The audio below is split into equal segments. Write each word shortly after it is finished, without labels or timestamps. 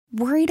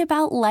Worried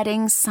about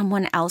letting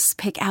someone else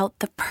pick out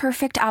the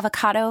perfect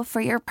avocado for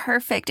your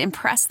perfect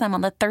impress them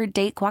on the third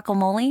date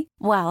guacamole?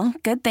 Well,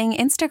 good thing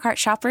Instacart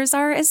shoppers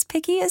are as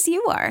picky as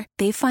you are.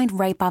 They find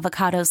ripe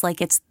avocados like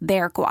it's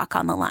their guac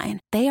on the line.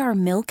 They are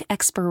milk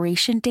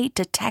expiration date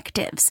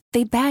detectives.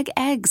 They bag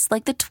eggs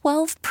like the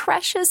 12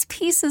 precious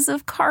pieces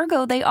of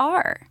cargo they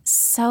are.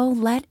 So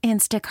let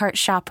Instacart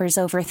shoppers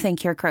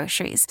overthink your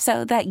groceries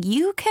so that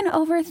you can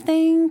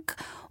overthink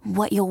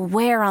what you'll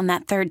wear on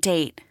that third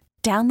date.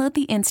 Download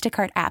the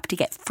Instacart app to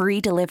get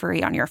free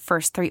delivery on your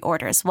first 3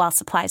 orders while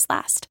supplies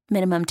last.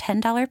 Minimum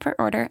 $10 per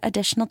order.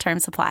 Additional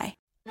terms apply.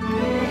 All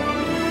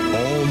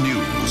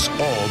news,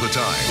 all the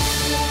time.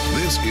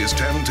 This is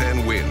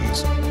 1010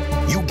 Wins.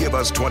 You give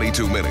us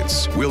 22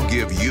 minutes, we'll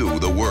give you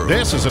the world.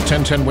 This is a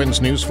 1010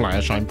 Wins News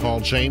Flash. I'm Paul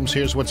James.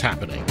 Here's what's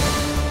happening.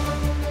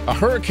 A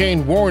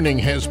hurricane warning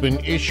has been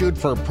issued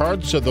for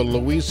parts of the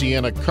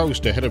Louisiana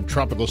coast ahead of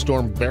Tropical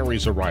Storm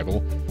Barry's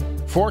arrival.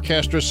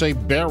 Forecasters say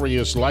Barry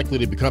is likely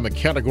to become a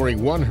Category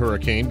 1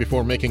 hurricane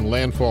before making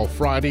landfall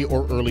Friday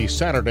or early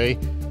Saturday,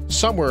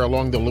 somewhere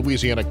along the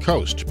Louisiana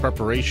coast.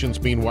 Preparations,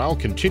 meanwhile,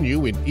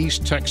 continue in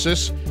East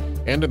Texas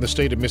and in the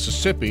state of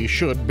Mississippi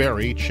should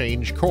Barry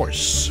change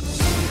course.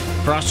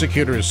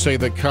 Prosecutors say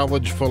the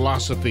college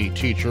philosophy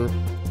teacher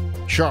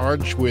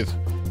charged with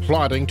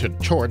plotting to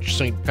torch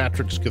St.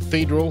 Patrick's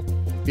Cathedral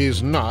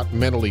is not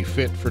mentally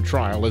fit for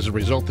trial. As a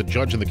result, the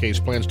judge in the case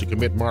plans to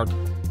commit Mark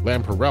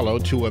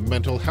Lamparello to a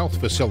mental health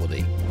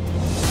facility.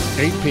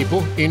 8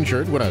 people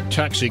injured when a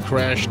taxi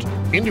crashed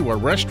into a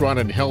restaurant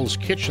in Hell's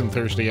Kitchen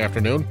Thursday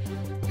afternoon.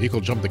 The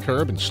vehicle jumped the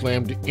curb and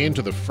slammed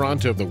into the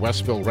front of the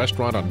Westville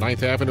restaurant on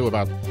 9th Avenue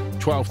about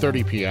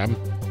 12:30 p.m.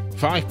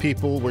 5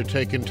 people were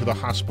taken to the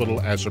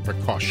hospital as a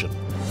precaution.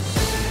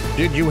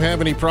 Did you have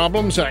any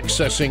problems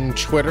accessing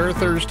Twitter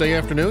Thursday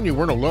afternoon? You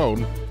weren't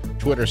alone.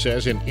 Twitter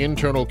says an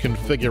internal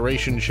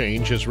configuration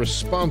change is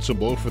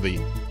responsible for the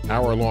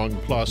hour-long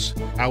plus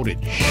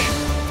outage.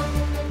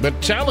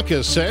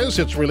 Metallica says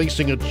it's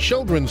releasing a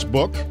children's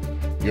book.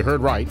 You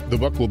heard right. The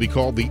book will be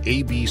called The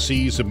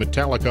ABCs of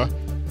Metallica.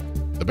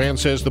 The band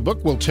says the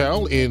book will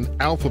tell in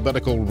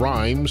alphabetical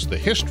rhymes the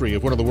history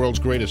of one of the world's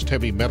greatest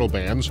heavy metal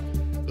bands.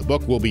 The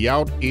book will be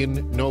out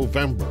in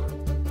November.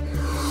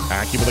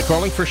 AccuWeather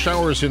calling for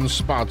showers in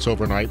spots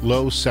overnight,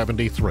 low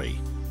 73.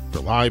 For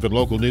live and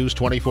local news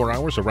 24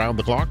 hours around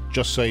the clock,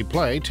 just say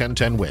play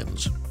 1010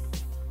 Wins.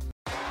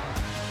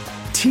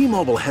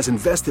 T-Mobile has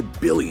invested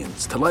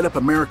billions to light up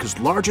America's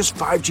largest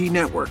 5G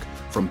network,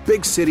 from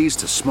big cities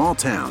to small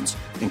towns,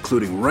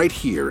 including right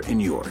here in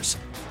yours.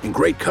 And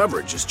great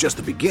coverage is just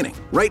the beginning.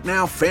 Right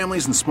now,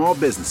 families and small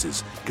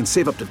businesses can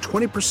save up to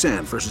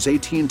 20% versus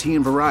AT&T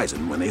and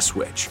Verizon when they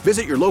switch.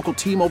 Visit your local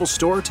T-Mobile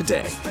store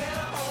today.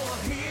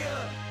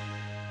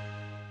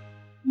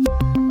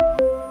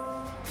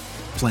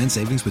 Plan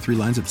savings with 3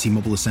 lines of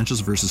T-Mobile Essentials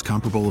versus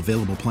comparable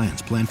available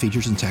plans. Plan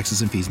features and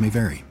taxes and fees may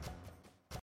vary.